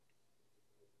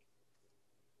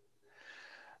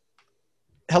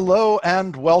Hello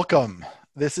and welcome.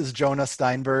 This is Jonah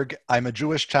Steinberg. I'm a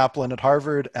Jewish chaplain at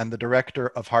Harvard and the director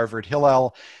of Harvard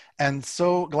Hillel, and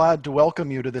so glad to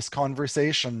welcome you to this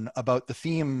conversation about the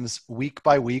themes week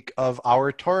by week of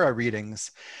our Torah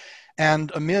readings.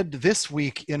 And amid this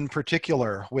week in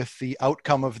particular, with the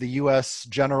outcome of the US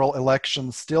general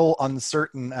election still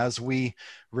uncertain as we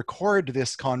record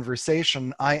this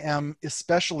conversation, I am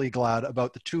especially glad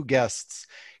about the two guests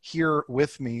here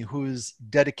with me whose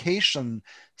dedication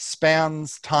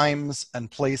spans times and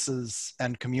places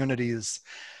and communities.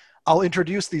 I'll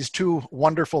introduce these two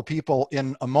wonderful people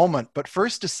in a moment, but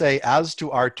first to say, as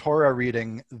to our Torah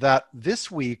reading, that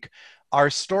this week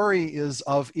our story is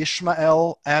of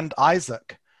Ishmael and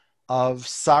Isaac, of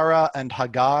Sarah and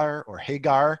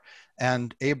Hagar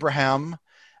and Abraham.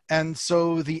 And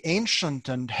so the ancient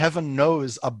and heaven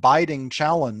knows abiding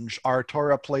challenge our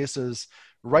Torah places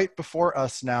right before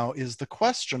us now is the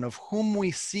question of whom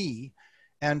we see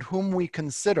and whom we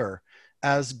consider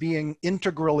as being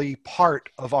integrally part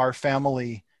of our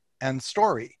family and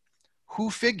story. Who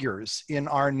figures in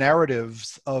our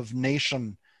narratives of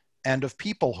nation and of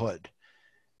peoplehood?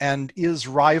 And is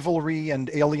rivalry and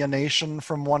alienation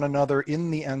from one another in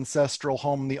the ancestral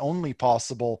home the only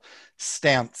possible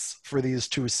stance for these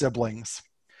two siblings?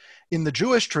 In the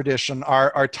Jewish tradition,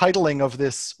 our titling of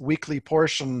this weekly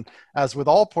portion, as with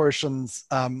all portions,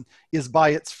 is by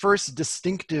its first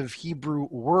distinctive Hebrew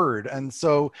word. And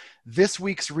so this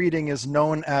week's reading is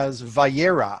known as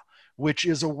Vayera, which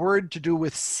is a word to do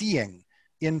with seeing.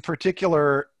 In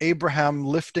particular, Abraham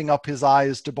lifting up his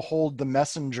eyes to behold the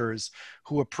messengers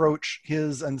who approach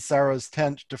his and Sarah's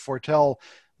tent to foretell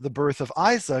the birth of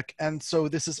Isaac. And so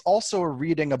this is also a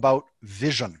reading about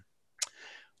vision.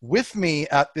 With me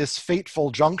at this fateful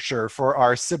juncture for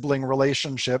our sibling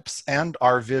relationships and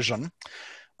our vision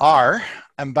are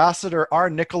Ambassador R.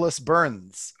 Nicholas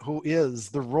Burns, who is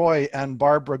the Roy and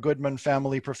Barbara Goodman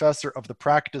Family Professor of the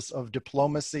Practice of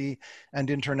Diplomacy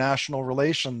and International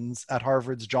Relations at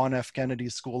Harvard's John F. Kennedy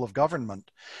School of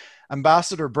Government.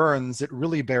 Ambassador Burns, it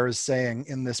really bears saying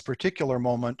in this particular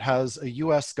moment, has a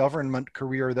US government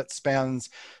career that spans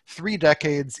 3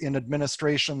 decades in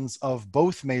administrations of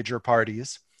both major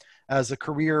parties, as a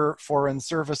career Foreign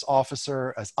Service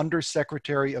officer, as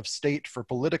Undersecretary of State for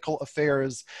Political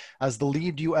Affairs, as the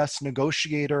lead US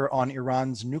negotiator on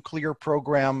Iran's nuclear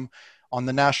program, on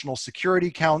the National Security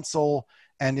Council,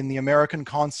 and in the American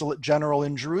Consulate General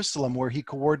in Jerusalem, where he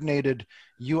coordinated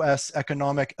US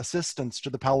economic assistance to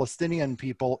the Palestinian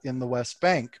people in the West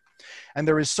Bank. And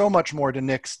there is so much more to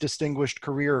Nick's distinguished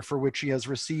career, for which he has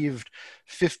received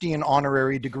 15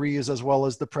 honorary degrees, as well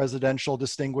as the Presidential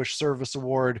Distinguished Service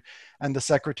Award and the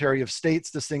Secretary of State's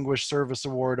Distinguished Service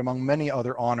Award, among many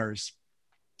other honors.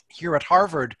 Here at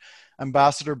Harvard,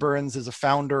 Ambassador Burns is a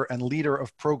founder and leader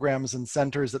of programs and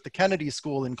centers at the Kennedy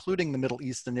School, including the Middle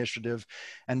East Initiative.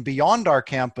 And beyond our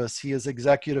campus, he is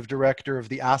executive director of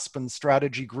the Aspen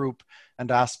Strategy Group and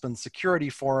Aspen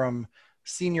Security Forum,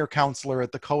 senior counselor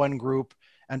at the Cohen Group,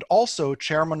 and also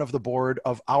chairman of the board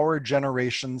of Our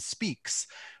Generation Speaks,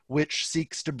 which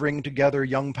seeks to bring together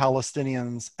young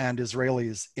Palestinians and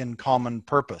Israelis in common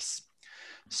purpose.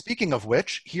 Speaking of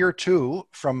which, here too,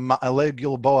 from Ma'ale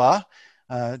Gilboa,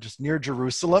 just near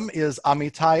Jerusalem, is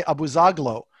Amitai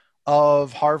Abuzaglo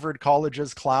of Harvard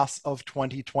College's class of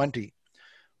 2020.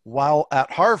 While at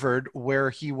Harvard,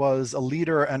 where he was a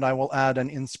leader, and I will add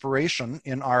an inspiration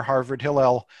in our Harvard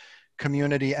Hillel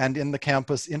community and in the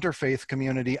campus interfaith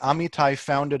community, Amitai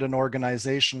founded an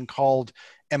organization called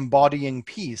Embodying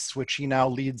Peace, which he now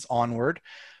leads onward,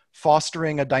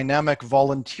 fostering a dynamic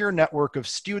volunteer network of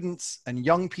students and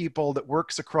young people that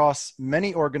works across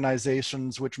many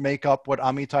organizations which make up what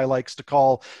Amitai likes to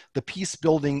call the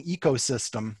peace-building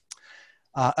ecosystem.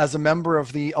 As a member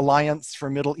of the Alliance for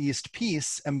Middle East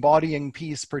Peace, Embodying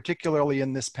Peace, particularly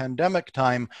in this pandemic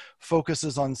time,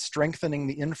 focuses on strengthening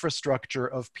the infrastructure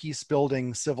of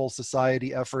peace-building civil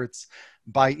society efforts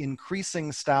by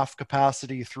increasing staff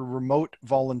capacity through remote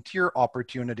volunteer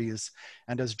opportunities,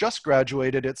 and has just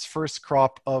graduated its first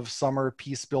crop of summer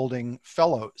peace-building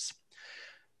fellows.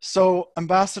 So,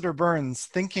 Ambassador Burns,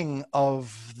 thinking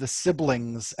of the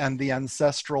siblings and the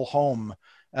ancestral home,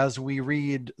 as we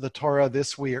read the Torah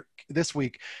this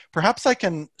week, perhaps I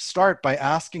can start by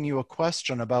asking you a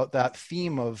question about that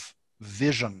theme of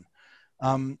vision.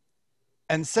 And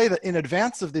say that in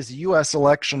advance of this US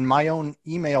election, my own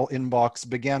email inbox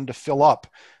began to fill up,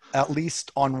 at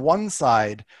least on one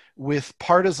side, with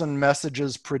partisan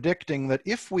messages predicting that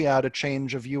if we had a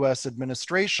change of US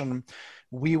administration,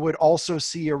 we would also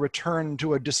see a return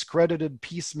to a discredited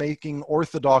peacemaking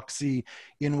orthodoxy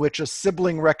in which a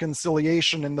sibling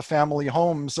reconciliation in the family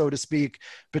home, so to speak,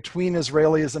 between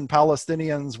Israelis and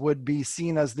Palestinians would be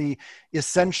seen as the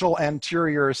essential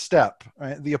anterior step.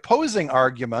 Right? The opposing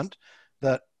argument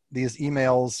that these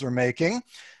emails are making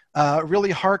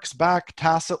really harks back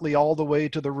tacitly all the way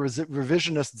to the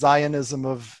revisionist Zionism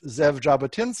of Zev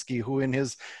Jabotinsky, who in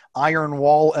his Iron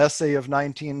Wall essay of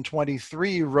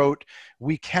 1923 wrote,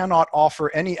 "We cannot offer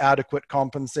any adequate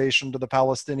compensation to the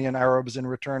Palestinian Arabs in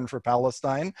return for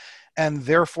Palestine, and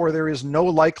therefore there is no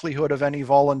likelihood of any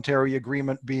voluntary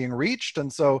agreement being reached."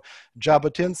 And so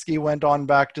Jabotinsky went on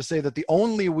back to say that the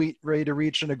only way to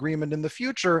reach an agreement in the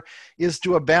future is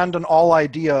to abandon all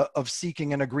idea of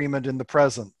seeking an agreement in the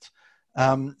present.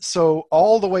 So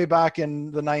all the way back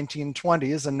in the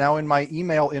 1920s, and now in my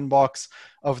email inbox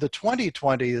of the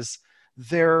 2020s,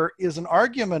 there is an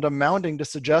argument amounting to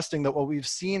suggesting that what we've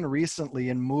seen recently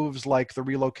in moves like the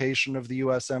relocation of the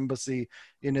US Embassy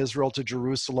in Israel to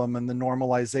Jerusalem and the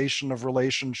normalization of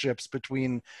relationships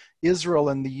between Israel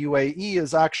and the UAE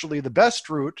is actually the best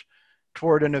route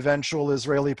toward an eventual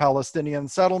Israeli-Palestinian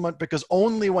settlement, because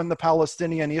only when the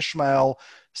Palestinian Ishmael,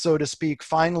 so to speak,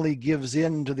 finally gives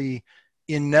in to the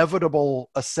inevitable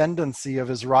ascendancy of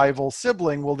his rival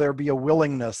sibling will there be a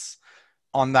willingness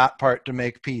on that part to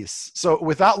make peace. So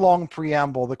with that long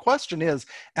preamble, the question is,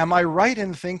 am I right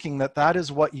in thinking that that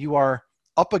is what you are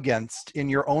up against in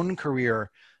your own career,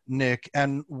 Nick?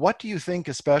 And what do you think,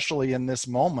 especially in this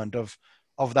moment, of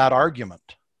that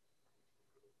argument?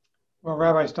 Well,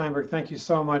 Rabbi Steinberg, thank you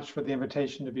so much for the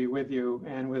invitation to be with you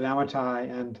and with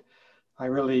Amitai. And I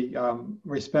really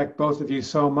respect both of you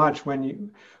so much. When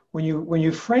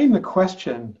you frame the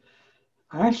question,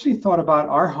 I actually thought about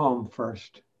our home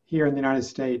first here in the United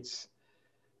States.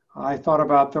 I thought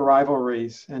about the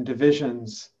rivalries and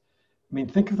divisions. I mean,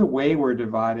 think of the way we're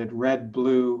divided: red,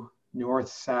 blue, north,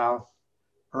 south,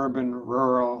 urban,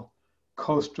 rural,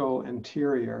 coastal,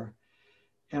 interior.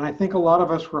 And I think a lot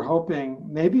of us were hoping,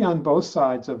 maybe on both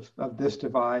sides of this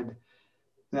divide,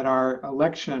 that our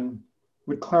election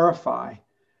would clarify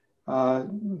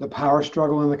the power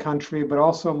struggle in the country, but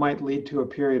also might lead to a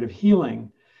period of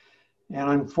healing. And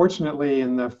unfortunately,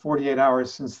 in the 48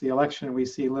 hours since the election, we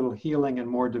see little healing and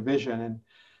more division. And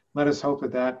let us hope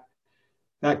that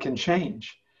can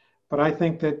change. But I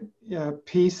think that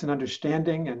peace and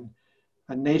understanding and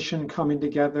a nation coming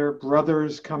together,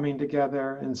 brothers coming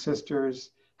together and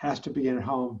sisters, has to be at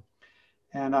home.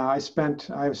 And I've spent,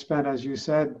 as you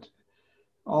said,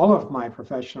 all of my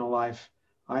professional life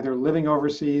either living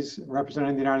overseas,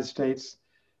 representing the United States,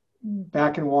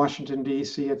 back in Washington,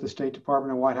 D.C. at the State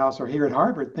Department and White House, or here at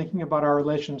Harvard, thinking about our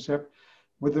relationship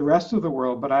with the rest of the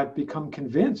world. But I've become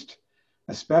convinced,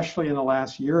 especially in the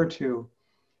last year or two,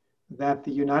 that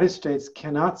the United States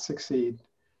cannot succeed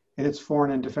in its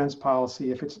foreign and defense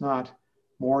policy if it's not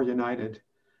more united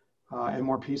and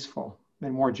more peaceful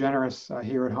and more generous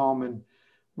here at home. And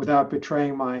without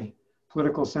betraying my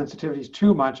political sensitivities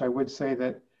too much, I would say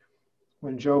that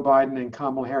when Joe Biden and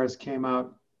Kamala Harris came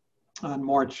out on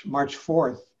March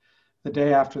 4th, the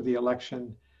day after the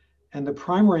election, and the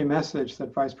primary message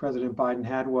that Vice President Biden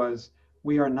had was,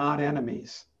 we are not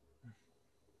enemies.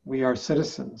 We are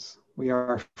citizens. We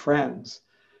are friends.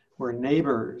 We're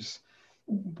neighbors.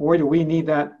 Boy, do we need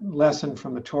that lesson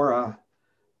from the Torah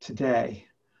today.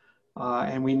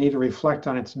 And we need to reflect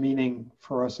on its meaning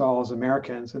for us all as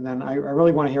Americans. And then I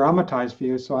really want to hear Amitai's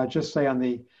view. So I just say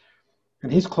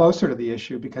and he's closer to the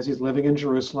issue because he's living in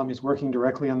Jerusalem. He's working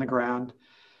directly on the ground.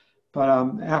 But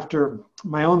after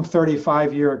my own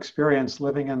 35-year experience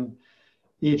living in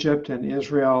Egypt and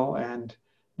Israel, and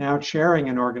now chairing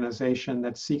an organization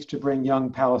that seeks to bring young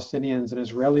Palestinians and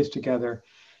Israelis together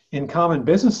in common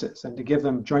businesses and to give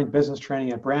them joint business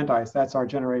training at Brandeis, that's Our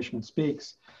Generation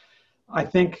Speaks. I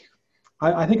think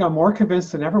I'm more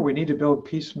convinced than ever we need to build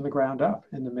peace from the ground up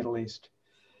in the Middle East.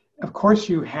 Of course,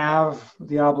 you have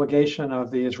the obligation of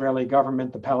the Israeli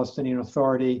government, the Palestinian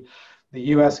Authority, the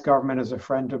US government as a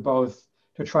friend to both,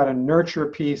 to try to nurture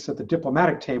peace at the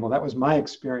diplomatic table. That was my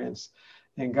experience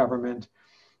in government.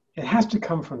 It has to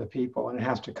come from the people, and it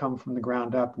has to come from the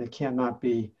ground up, and it cannot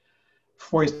be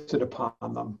foisted upon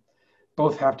them.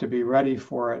 Both have to be ready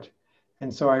for it.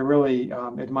 And so I really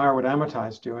admire what Amitai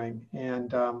is doing.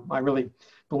 And I really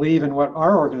believe in what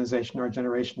our organization, Our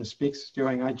Generation Speaks, is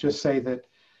doing. I just say that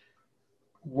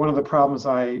one of the problems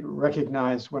I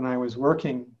recognized when I was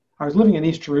living in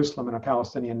East Jerusalem in a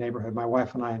Palestinian neighborhood. My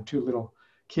wife and I had 2 little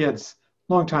kids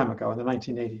a long time ago in the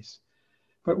 1980s.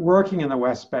 But working in the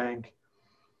West Bank,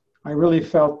 I really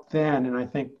felt then, and I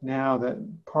think now, that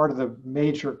part of the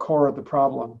major core of the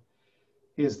problem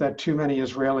is that too many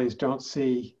Israelis don't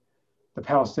see the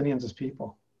Palestinians as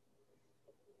people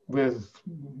with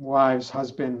wives,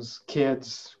 husbands,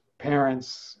 kids,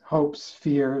 parents, hopes,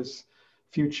 fears,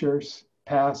 futures,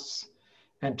 pasts,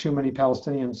 and too many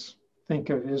Palestinians think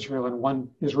of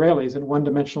Israelis in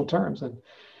one-dimensional terms. And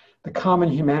the common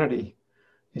humanity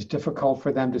is difficult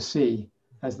for them to see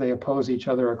as they oppose each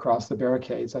other across the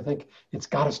barricades. I think it's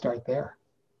got to start there.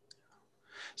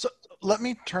 So let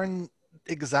me turn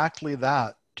exactly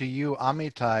that to you,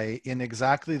 Amitai, in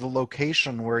exactly the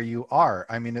location where you are.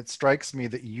 I mean, it strikes me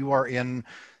that you are in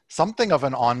something of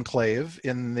an enclave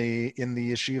in the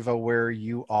yeshiva where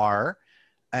you are,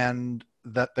 and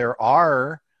that there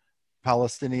are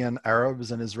Palestinian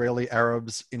Arabs and Israeli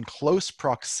Arabs in close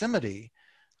proximity.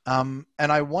 And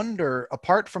I wonder,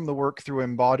 apart from the work through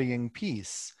Embodying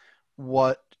Peace,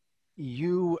 what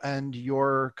you and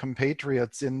your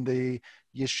compatriots in the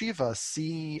yeshiva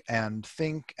see and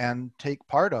think and take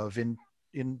part of in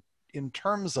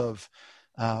terms of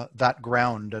that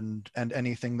ground and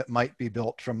anything that might be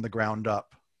built from the ground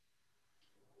up.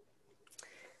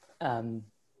 In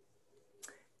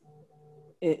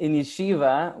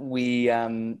yeshiva, we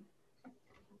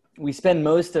spend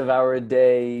most of our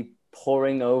day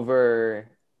poring over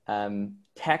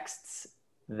texts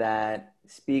that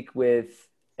speak with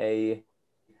a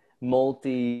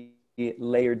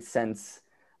multi-layered sense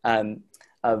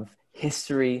of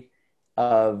history,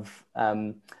 of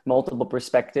multiple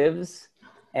perspectives,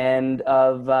 and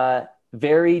of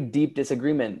very deep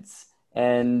disagreements.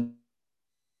 And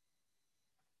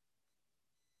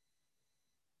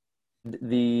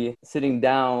the sitting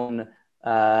down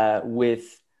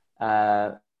with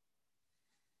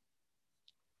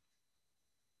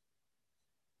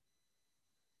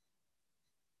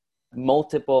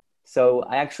multiple. So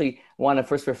I actually want to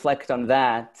first reflect on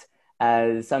that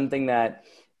as something that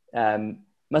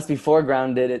must be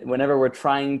foregrounded whenever we're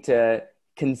trying to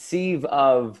conceive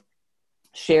of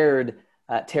shared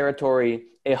territory.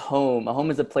 A home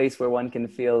is a place where one can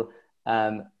feel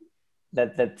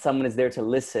that someone is there to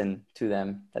listen to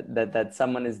them, that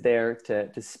someone is there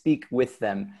to speak with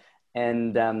them.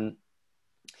 And the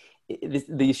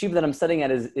yeshiva that I'm studying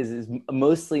at is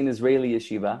mostly an Israeli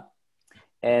yeshiva.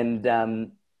 And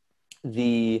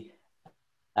the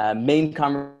main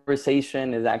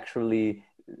conversation is actually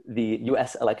the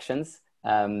US elections.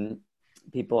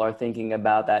 People are thinking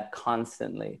about that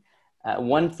constantly.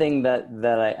 One thing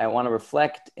that I want to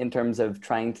reflect in terms of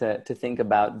trying to think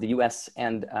about the US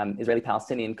and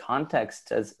Israeli-Palestinian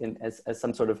context as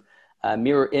some sort of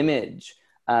mirror image,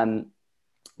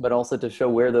 but also to show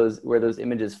where those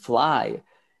images fly.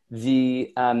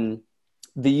 The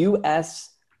US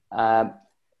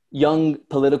young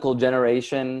political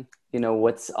generation,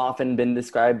 what's often been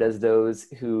described as those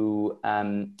who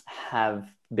have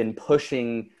been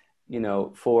pushing,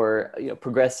 for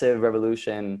progressive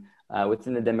revolution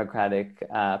within the Democratic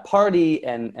Party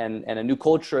and a new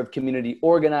culture of community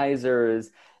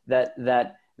organizers. That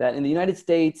in the United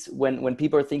States, when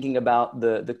people are thinking about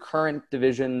the current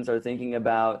divisions, or thinking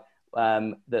about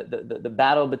the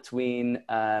battle between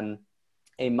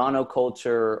a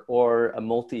monoculture or a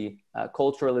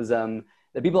multiculturalism,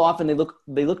 that people often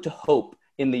they look to hope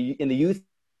in the youth,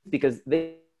 because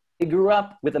they grew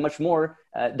up with a much more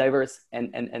diverse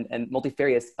and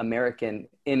multifarious American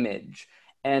image.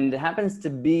 And it happens to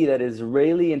be that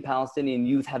Israeli and Palestinian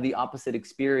youth have the opposite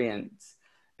experience,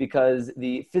 because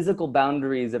the physical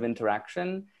boundaries of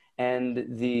interaction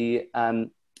and the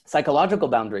psychological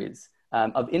boundaries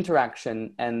of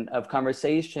interaction and of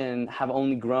conversation have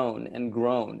only grown and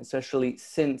grown, especially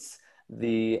since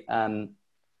the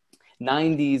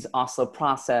 90s Oslo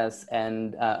process,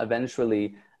 and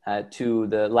eventually to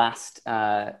the last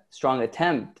strong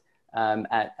attempt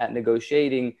at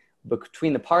negotiating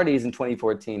between the parties in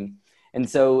 2014. And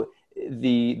so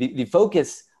the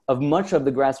focus of much of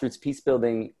the grassroots peace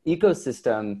building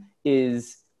ecosystem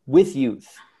is with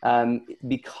youth,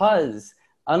 because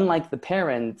unlike the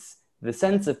parents, the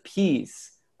sense of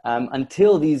peace,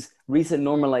 until these recent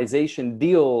normalization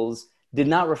deals, did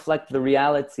not reflect the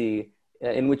reality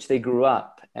in which they grew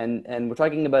up. And we're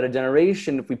talking about a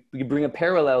generation, if we bring a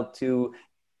parallel to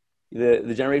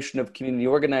the generation of community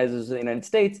organizers in the United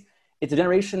States, it's a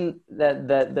generation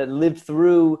that lived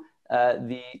through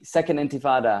the second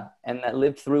Intifada, and that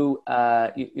lived through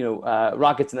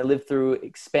rockets, and that lived through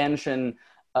expansion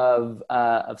of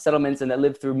settlements, and that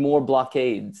lived through more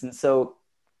blockades. And so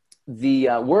the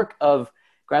work of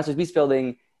grassroots peace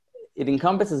building, it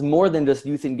encompasses more than just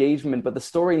youth engagement, but the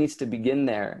story needs to begin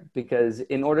there, because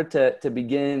in order to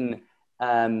begin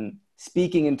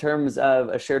speaking in terms of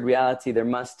a shared reality, there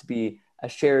must be a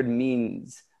shared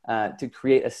means to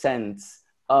create a sense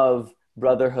of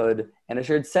brotherhood and a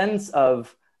shared sense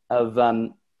of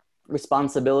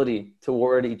responsibility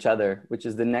toward each other, which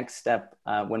is the next step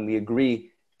when we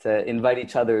agree to invite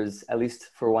each other's, at least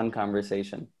for one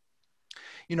conversation.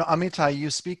 You know, Amitai, you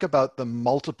speak about the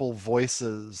multiple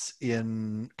voices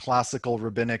in classical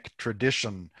rabbinic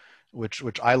tradition,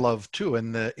 which I love too,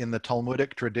 in the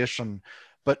Talmudic tradition.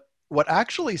 But what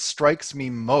actually strikes me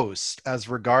most as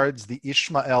regards the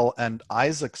Ishmael and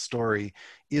Isaac story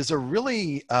is a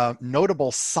really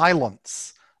notable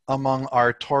silence among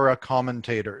our Torah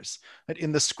commentators.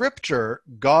 In the scripture,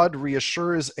 God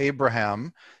reassures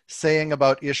Abraham, saying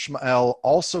about Ishmael,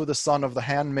 also the son of the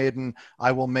handmaiden,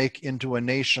 I will make into a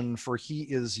nation, for he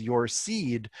is your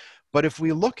seed. But if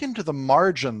we look into the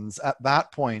margins at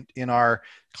that point in our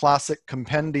classic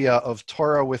compendia of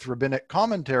Torah with rabbinic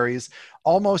commentaries,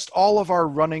 almost all of our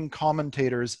running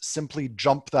commentators simply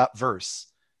jump that verse.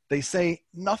 They say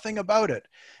nothing about it.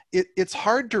 It's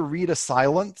hard to read a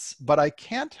silence, but I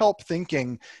can't help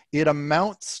thinking it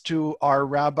amounts to our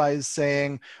rabbis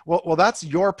saying, well, that's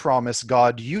your promise,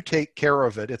 God. You take care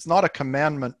of it. It's not a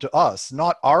commandment to us,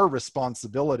 not our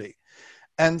responsibility.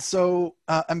 And so,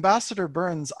 Ambassador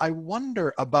Burns, I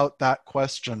wonder about that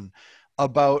question,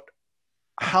 about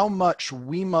how much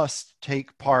we must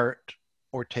take part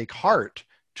or take heart,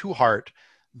 to heart,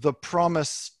 the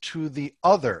promise to the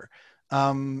other,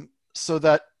 so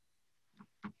that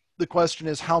the question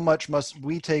is, how much must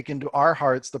we take into our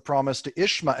hearts the promise to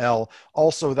Ishmael,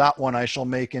 also that one I shall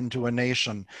make into a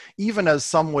nation? Even as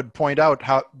some would point out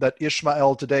that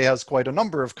Ishmael today has quite a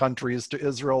number of countries to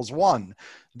Israel's one.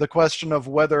 The question of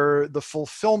whether the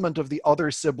fulfillment of the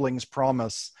other sibling's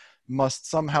promise must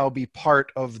somehow be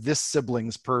part of this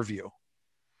sibling's purview.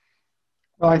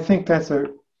 Well, I think that's a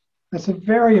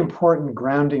very important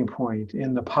grounding point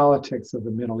in the politics of the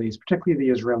Middle East, particularly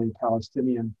the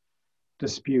Israeli-Palestinian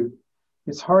dispute.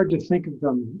 It's hard to think of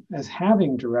them as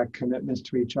having direct commitments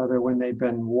to each other when they've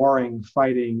been warring,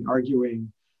 fighting,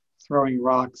 arguing, throwing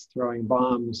rocks, throwing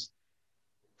bombs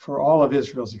for all of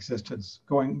Israel's existence,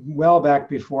 going well back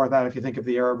before that. If you think of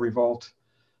the Arab revolt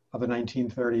of the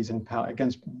 1930s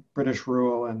against British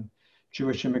rule and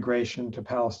Jewish immigration to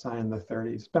Palestine in the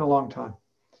 30s, it's been a long time.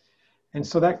 And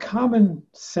so that common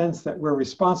sense that we're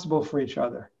responsible for each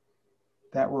other,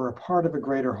 that we're a part of a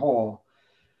greater whole,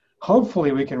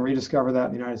 hopefully we can rediscover that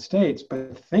in the United States,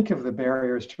 but think of the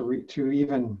barriers to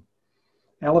even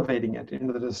elevating it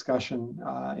into the discussion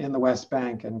in the West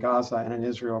Bank and Gaza and in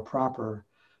Israel proper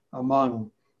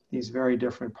among these very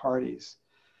different parties.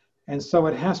 And so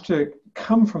it has to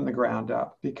come from the ground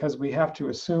up, because we have to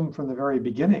assume from the very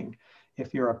beginning,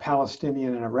 if you're a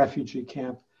Palestinian in a refugee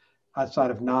camp outside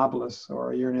of Nablus,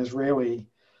 or you're an Israeli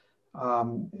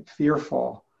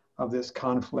fearful of this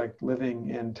conflict living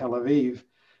in Tel Aviv,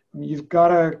 you've got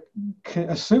to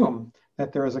assume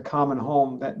that there is a common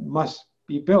home that must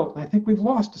be built. And I think we've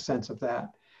lost a sense of that.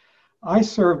 I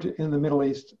served in the Middle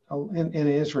East, in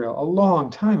Israel, a long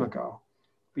time ago,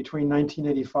 between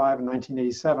 1985 and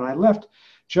 1987. I left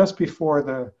just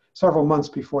before several months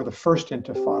before the first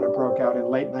Intifada broke out in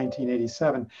late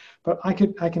 1987. But I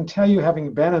can tell you,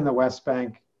 having been in the West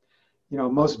Bank,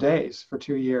 most days for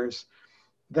 2 years,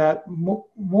 that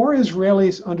more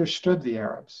Israelis understood the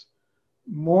Arabs.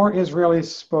 More Israelis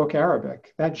spoke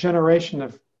Arabic. That generation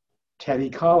of Teddy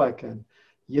Kollek and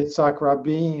Yitzhak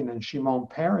Rabin and Shimon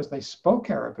Peres, they spoke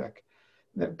Arabic.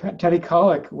 Teddy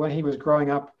Kollek, when he was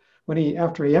growing up,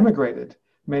 after he immigrated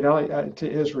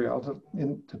to Israel,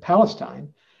 to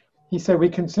Palestine, he said, we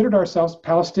considered ourselves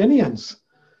Palestinians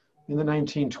in the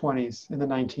 1920s, in the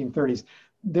 1930s.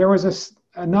 There was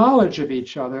a knowledge of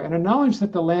each other and a knowledge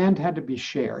that the land had to be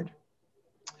shared.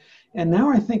 And now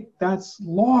I think that's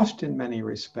lost in many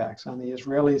respects. On the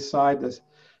Israeli side, this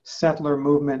settler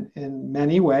movement in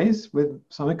many ways, with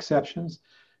some exceptions,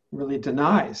 really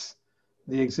denies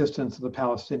the existence of the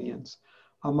Palestinians.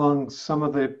 Among some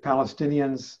of the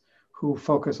Palestinians who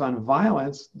focus on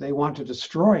violence, they want to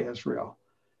destroy Israel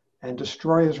and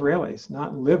destroy Israelis,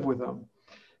 not live with them.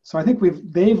 So I think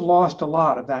they've lost a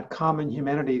lot of that common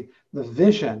humanity, the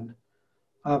vision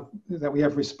that we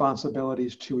have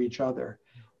responsibilities to each other.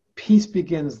 Peace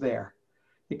begins there.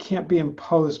 It can't be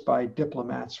imposed by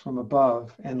diplomats from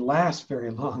above and last very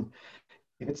long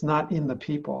if it's not in the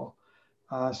people.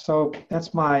 So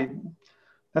that's my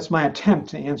that's my attempt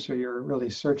to answer your really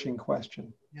searching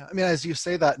question. Yeah, I mean, as you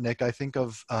say that, Nick, I think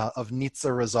of Nitza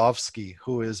Rozovsky,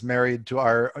 who is married to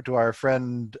our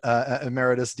friend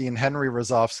Emeritus Dean Henry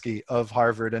Rozovsky of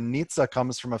Harvard, and Nitza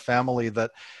comes from a family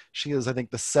that she is, I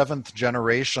think, the 7th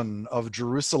generation of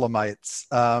Jerusalemites.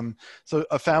 So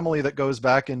a family that goes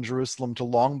back in Jerusalem to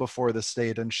long before the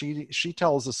state, and she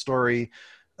tells a story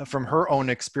from her own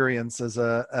experience as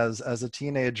a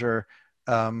teenager,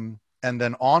 and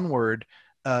then onward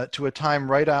to a time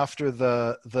right after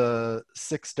the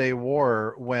Six-Day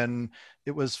War, when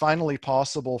it was finally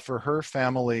possible for her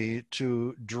family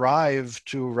to drive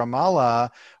to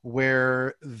Ramallah,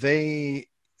 where they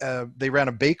ran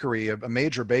a bakery, a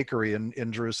major bakery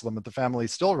in Jerusalem that the family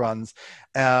still runs,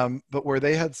 but where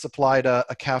they had supplied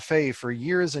a cafe for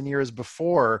years and years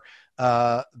before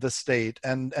the state,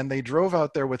 and they drove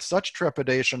out there with such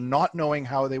trepidation, not knowing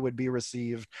how they would be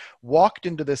received, walked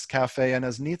into this cafe, and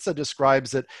as Nitza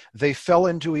describes it, they fell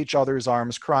into each other's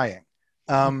arms crying.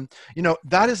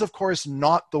 That is, of course,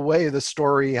 not the way the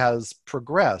story has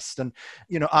progressed. And,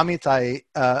 Amitai,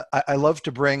 I love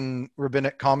to bring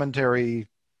rabbinic commentary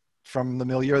from the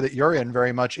milieu that you're in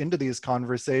very much into these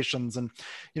conversations. And,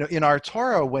 in our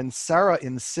Torah, when Sarah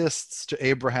insists to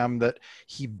Abraham that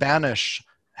he banish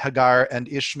Hagar and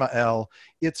Ishmael,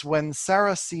 it's when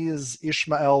Sarah sees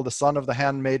Ishmael, the son of the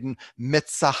handmaiden,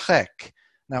 mitzachek.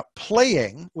 Now,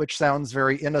 playing, which sounds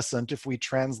very innocent if we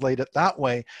translate it that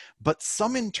way, but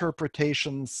some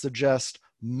interpretations suggest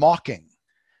mocking.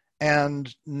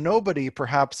 And nobody,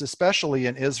 perhaps especially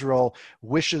in Israel,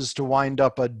 wishes to wind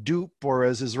up a dupe, or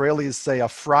as Israelis say, a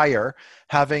friar,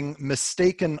 having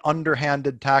mistaken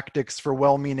underhanded tactics for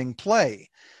well-meaning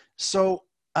play. So,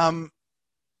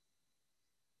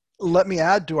 let me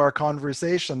add to our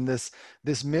conversation this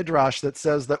midrash that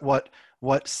says that what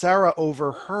Sarah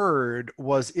overheard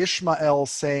was Ishmael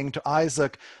saying to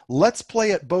Isaac, "Let's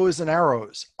play at bows and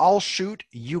arrows. I'll shoot,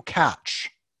 you catch."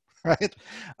 Right?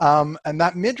 And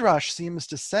that midrash seems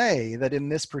to say that in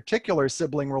this particular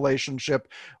sibling relationship,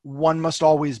 one must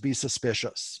always be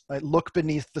suspicious. Right? Look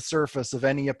beneath the surface of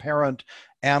any apparent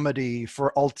amity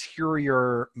for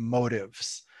ulterior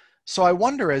motives. So I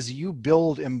wonder, as you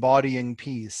build Embodying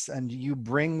Peace and you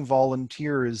bring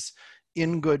volunteers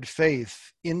in good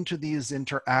faith into these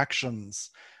interactions,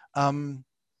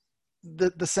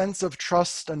 the sense of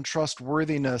trust and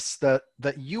trustworthiness that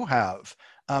you have,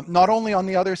 not only on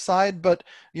the other side, but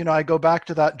I go back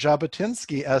to that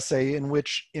Jabotinsky essay in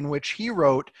which he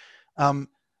wrote,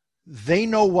 they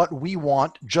know what we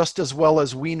want just as well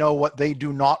as we know what they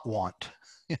do not want.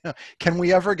 Can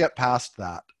we ever get past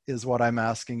that, is what I'm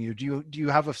asking you. Do you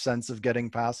have a sense of getting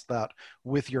past that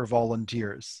with your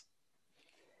volunteers?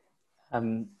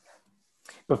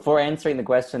 Before answering the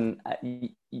question,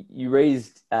 you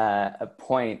raised a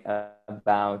point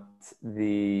about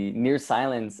the near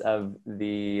silence of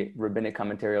the rabbinic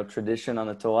commentarial tradition on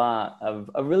the Torah of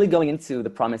really going into the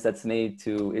promise that's made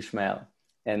to Ishmael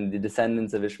and the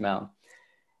descendants of Ishmael.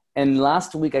 And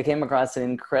last week I came across an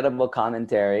incredible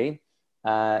commentary.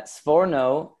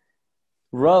 Sforno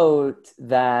wrote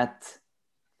that,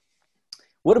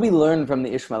 what do we learn from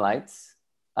the Ishmaelites?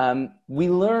 We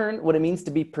learn what it means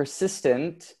to be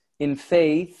persistent in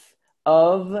faith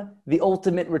of the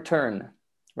ultimate return,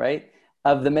 right?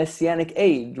 Of the Messianic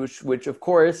age, which of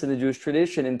course in the Jewish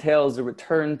tradition entails a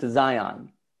return to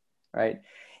Zion, right?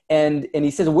 And he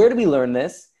says, where do we learn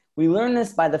this? We learn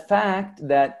this by the fact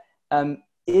that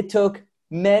it took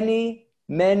many,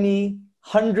 many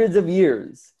hundreds of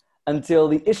years until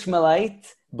the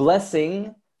Ishmaelite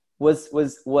blessing was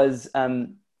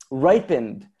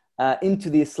ripened into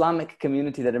the Islamic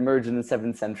community that emerged in the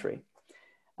 7th century.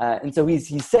 And so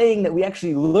he's saying that we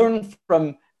actually learn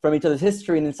from each other's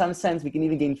history, and in some sense we can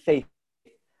even gain faith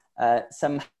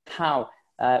somehow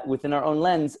within our own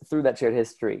lens through that shared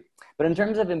history. But in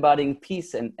terms of embodying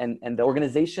peace and the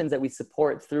organizations that we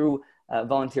support through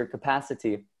volunteer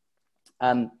capacity,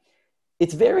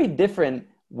 it's very different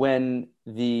when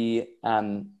the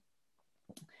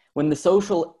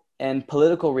social and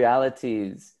political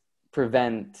realities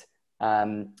prevent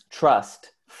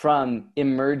trust from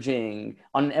emerging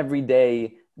on an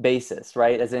everyday basis,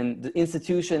 right? As in the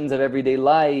institutions of everyday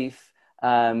life,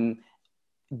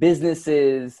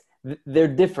 businesses, they're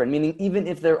different, meaning even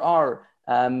if there are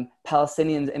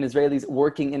Palestinians and Israelis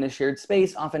working in a shared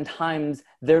space, oftentimes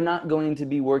they're not going to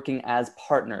be working as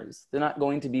partners. They're not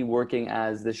going to be working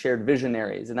as the shared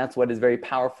visionaries. And that's what is very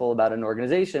powerful about an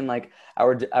organization like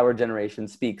Our Generation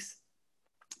Speaks.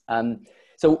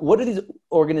 So what do these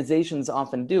organizations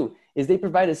often do is they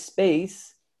provide a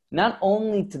space not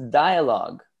only to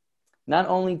dialogue, not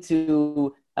only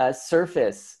to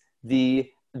surface the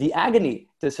the agony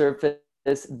to surface,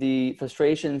 the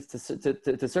frustrations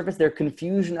to surface, their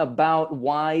confusion about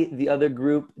why the other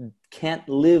group can't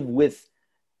live with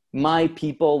my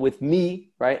people, with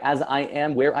me, right, as I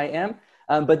am, where I am.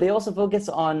 But they also focus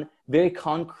on very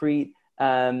concrete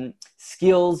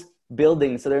skills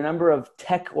building. So there are a number of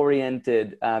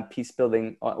tech-oriented peace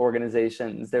building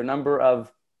organizations. There are a number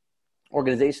of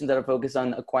organizations that are focused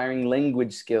on acquiring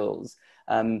language skills.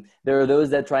 There are those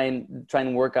that try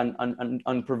and work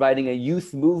on providing a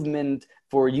youth movement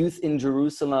for youth in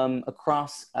Jerusalem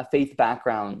across faith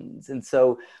backgrounds. And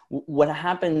so what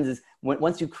happens is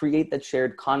once you create that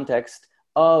shared context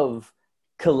of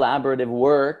collaborative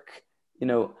work, you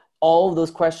know, all of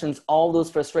those questions, all those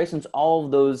frustrations, all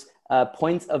of those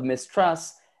points of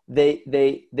mistrust, they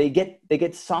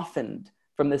get softened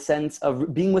from the sense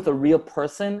of being with a real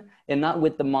person and not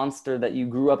with the monster that you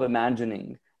grew up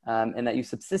imagining and that you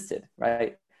subsisted,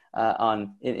 right,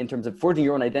 in terms of forging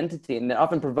your own identity. And it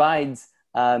often provides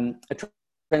a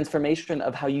transformation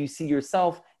of how you see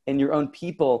yourself and your own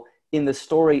people in the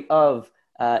story of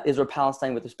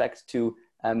Israel-Palestine with respect to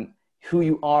who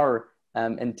you are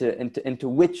and to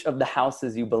which of the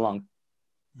houses you belong.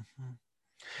 Mm-hmm.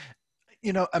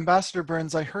 You know, Ambassador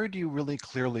Burns, I heard you really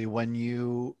clearly when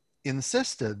you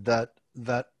insisted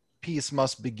that peace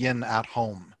must begin at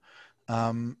home.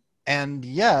 And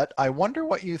yet, I wonder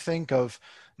what you think of,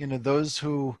 you know, those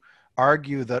who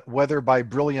argue that whether by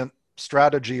brilliant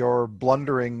strategy or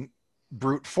blundering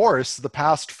brute force, the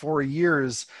past 4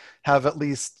 years have at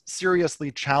least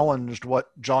seriously challenged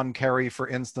what John Kerry, for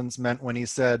instance, meant when he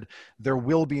said there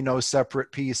will be no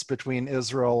separate peace between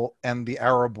Israel and the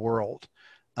Arab world.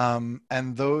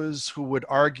 And those who would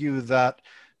argue that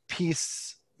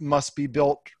peace must be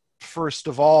built first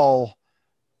of all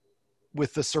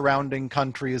with the surrounding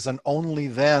countries, and only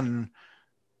then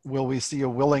will we see a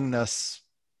willingness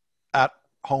at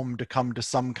home to come to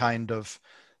some kind of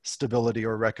stability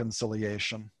or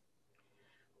reconciliation.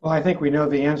 Well, I think we know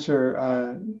the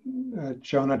answer,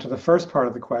 Jonah, to the first part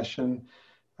of the question.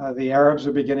 The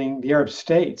Arab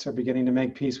states are beginning to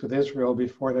make peace with Israel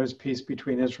before there's peace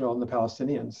between Israel and the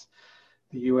Palestinians.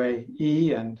 The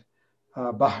UAE and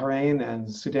Bahrain and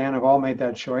Sudan have all made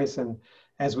that choice. And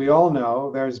as we all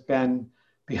know, there's been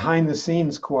behind the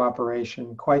scenes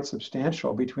cooperation, quite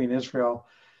substantial, between Israel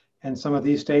and some of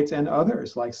these states and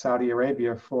others like Saudi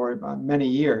Arabia for many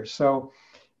years. So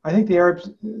I think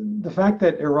the fact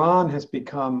that Iran has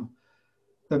become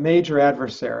the major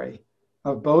adversary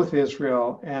of both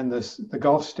Israel and the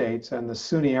Gulf states and the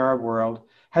Sunni Arab world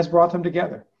has brought them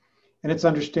together. And it's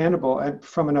understandable. And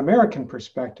from an American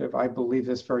perspective, I believe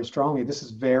this very strongly. This is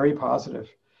very positive.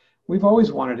 We've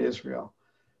always wanted Israel,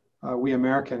 we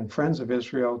American friends of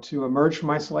Israel, to emerge from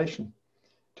isolation,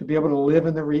 to be able to live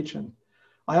in the region.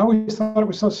 I always thought it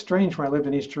was so strange when I lived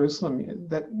in East Jerusalem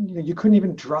that you couldn't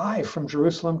even drive from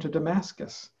Jerusalem to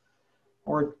Damascus,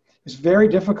 or it was very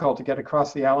difficult to get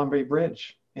across the Allenby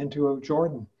Bridge into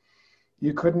Jordan.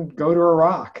 You couldn't go to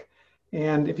Iraq.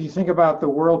 And if you think about the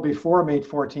world before May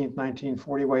 14th,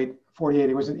 1948,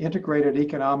 it was an integrated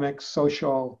economic,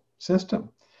 social system.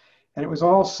 And it was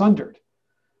all sundered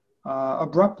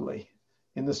abruptly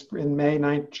in June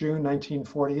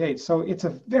 1948. So it's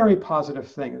a very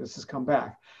positive thing that this has come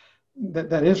back,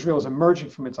 that Israel is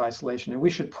emerging from its isolation, and we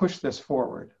should push this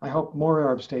forward. I hope more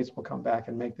Arab states will come back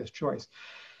and make this choice.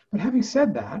 But having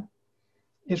said that,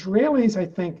 Israelis, I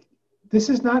think, this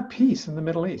is not peace in the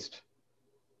Middle East.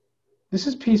 This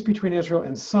is peace between Israel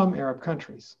and some Arab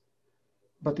countries.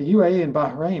 But the UAE and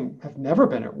Bahrain have never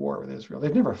been at war with Israel.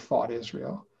 They've never fought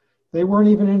Israel. They weren't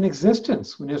even in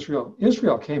existence when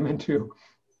Israel came into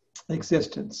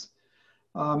existence.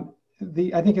 I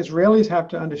think Israelis have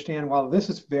to understand, while this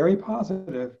is very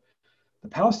positive, the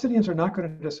Palestinians are not going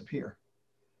to disappear.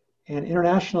 And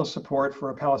international support for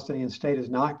a Palestinian state is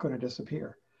not going to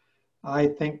disappear. I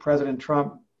think President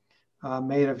Trump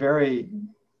made a very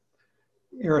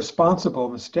irresponsible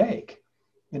mistake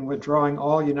in withdrawing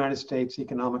all United States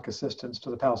economic assistance to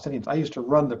the Palestinians. I used to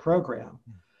run the program.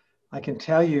 I can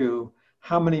tell you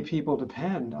how many people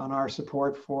depend on our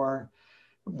support for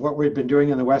what we've been doing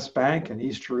in the West Bank and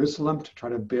East Jerusalem to try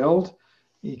to build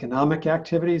economic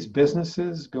activities,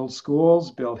 businesses, build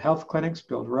schools, build health clinics,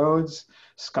 build roads,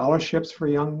 scholarships for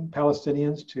young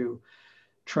Palestinians to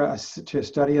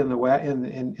study in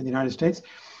the United States.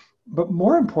 But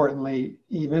more importantly,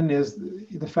 even, is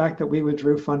the fact that we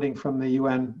withdrew funding from the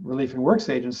UN Relief and Works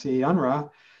Agency, UNRWA.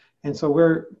 And so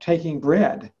we're taking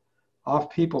bread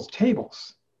off people's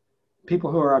tables,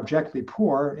 people who are objectively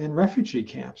poor in refugee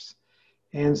camps.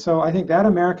 And so I think that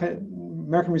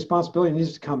American responsibility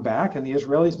needs to come back, and the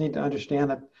Israelis need to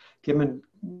understand that given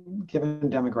given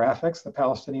demographics, the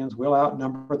Palestinians will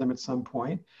outnumber them at some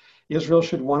point. Israel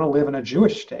should want to live in a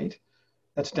Jewish state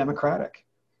that's democratic,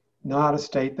 not a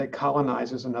state that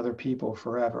colonizes another people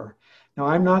forever. Now,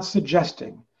 I'm not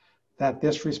suggesting that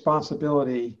this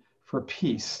responsibility for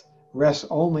peace rests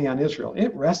only on Israel.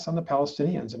 It rests on the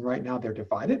Palestinians, and right now they're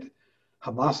divided.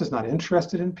 Hamas is not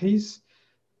interested in peace.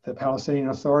 The Palestinian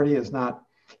Authority is not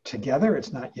together.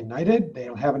 It's not united. They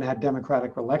haven't had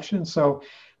democratic elections. So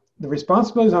the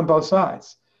responsibility is on both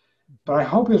sides. But I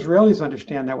hope Israelis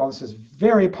understand that while this is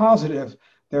very positive,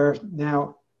 they're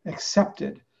now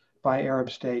accepted by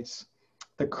Arab states.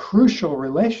 The crucial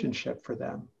relationship for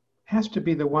them has to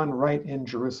be the one right in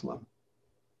Jerusalem,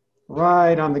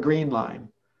 right on the Green Line,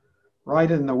 right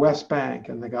in the West Bank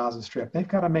and the Gaza Strip. They've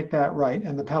got to make that right,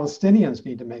 and the Palestinians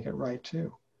need to make it right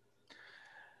too.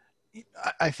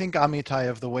 I think, Amitai,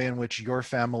 of the way in which your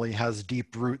family has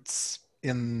deep roots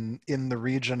in the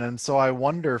region, and so I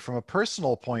wonder, from a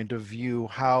personal point of view,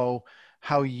 how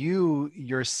you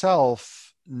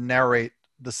yourself narrate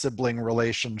the sibling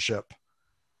relationship.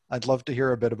 I'd love to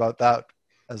hear a bit about that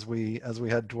as we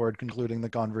head toward concluding the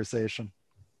conversation.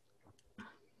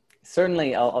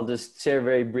 Certainly, I'll just share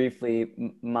very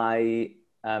briefly. My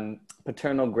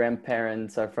paternal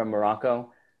grandparents are from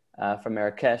Morocco, from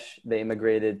Marrakesh. They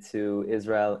immigrated to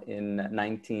Israel in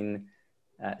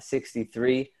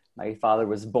 1963. My father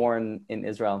was born in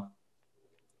Israel.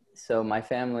 So my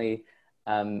family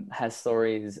has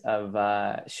stories of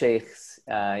sheikhs,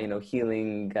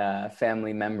 healing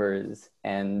family members,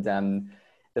 and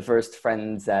the first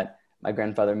friends that my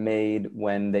grandfather made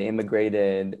when they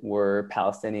immigrated were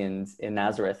Palestinians in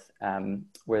Nazareth,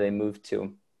 where they moved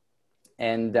to.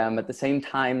 And at the same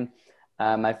time,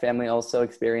 my family also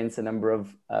experienced a number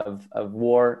of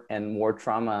war and war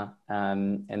trauma.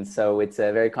 And so it's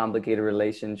a very complicated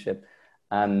relationship.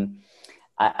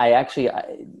 I actually,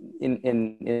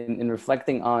 in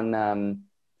reflecting on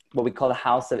what we call the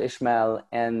house of Ishmael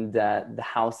and the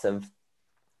house of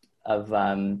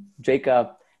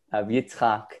Jacob, of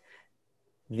Yitzchak,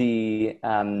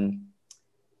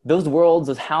 those worlds,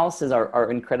 those houses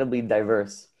are incredibly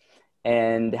diverse.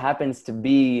 And it happens to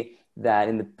be that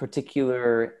in the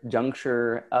particular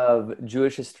juncture of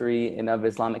Jewish history and of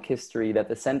Islamic history, that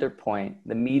the center point,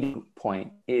 the meeting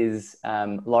point, is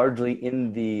largely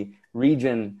in the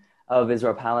region of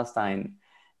Israel-Palestine.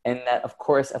 And that, of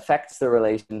course, affects the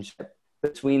relationship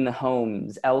between the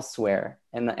homes elsewhere.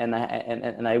 And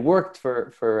I worked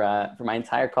for my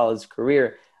entire college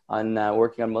career on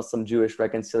working on Muslim-Jewish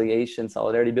reconciliation,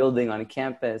 solidarity building on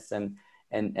campus and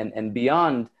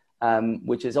beyond.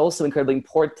 Which is also incredibly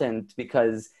important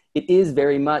because it is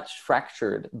very much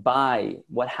fractured by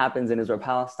what happens in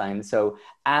Israel-Palestine. So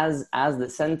as the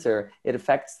center, it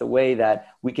affects the way that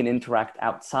we can interact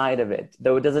outside of it,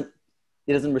 though it doesn't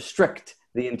restrict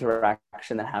the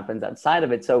interaction that happens outside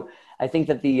of it. So I think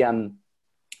that the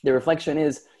reflection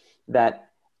is that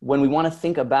when we want to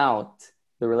think about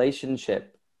the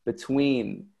relationship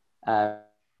between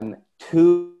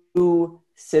two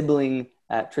sibling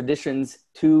traditions,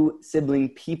 two sibling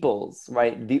peoples,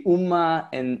 right? The Ummah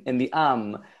and the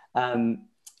Am.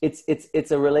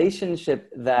 It's a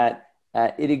relationship that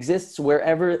it exists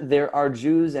wherever there are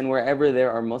Jews and wherever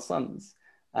there are Muslims.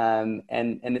 And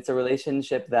it's a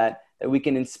relationship that we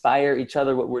can inspire each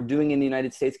other. What we're doing in the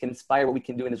United States can inspire what we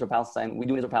can do in Israel-Palestine. What we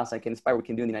do in Israel-Palestine can inspire what we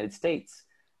can do in the United States.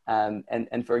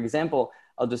 And for example,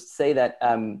 I'll just say that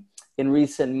in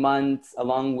recent months,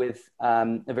 along with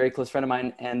a very close friend of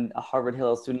mine and a Harvard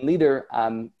Hillel student leader,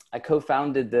 I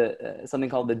co-founded something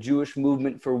called the Jewish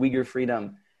Movement for Uyghur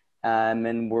Freedom.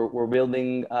 And we're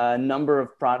building a number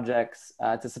of projects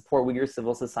to support Uyghur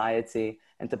civil society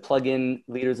and to plug in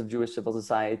leaders of Jewish civil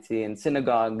society and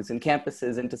synagogues and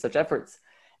campuses into such efforts.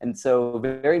 And so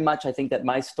very much, I think that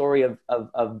my story of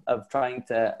trying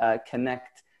to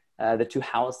connect the two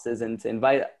houses and to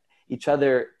invite each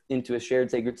other into a shared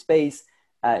sacred space,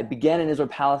 it began in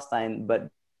Israel-Palestine, but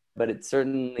it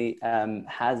certainly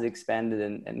has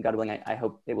expanded, and God willing, I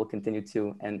hope it will continue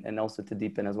to, and also to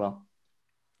deepen as well.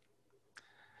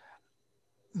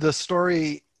 The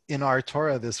story in our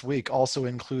Torah this week also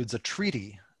includes a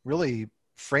treaty, really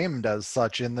framed as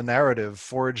such in the narrative,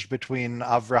 forged between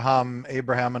Avraham,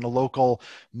 Abraham, and a local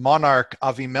monarch,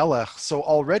 Avimelech. So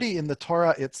already in the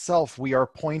Torah itself, we are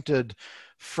pointed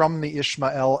from the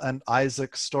Ishmael and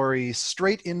Isaac story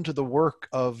straight into the work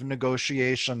of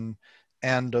negotiation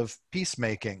and of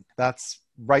peacemaking. That's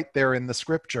right there in the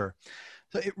scripture.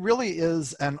 So it really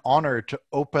is an honor to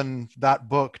open that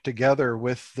book together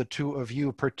with the two of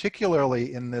you,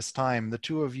 particularly in this time, the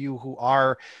two of you who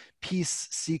are peace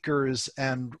seekers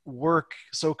and work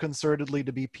so concertedly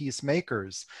to be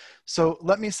peacemakers. So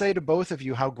let me say to both of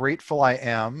you how grateful I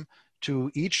am to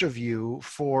each of you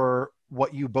for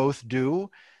what you both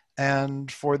do and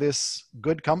for this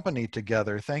good company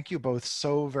together. Thank you both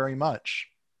so very much.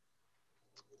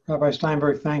 Rabbi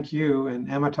Steinberg, thank you. And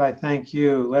Amitai, thank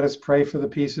you. Let us pray for the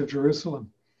peace of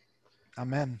Jerusalem.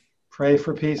 Amen. Pray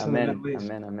for peace Amen. in the Middle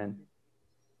East. Amen. Amen.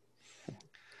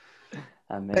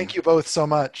 Amen. Thank you both so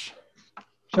much.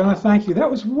 Jonah, thank you. That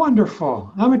was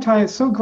wonderful. Amitai, it's so great.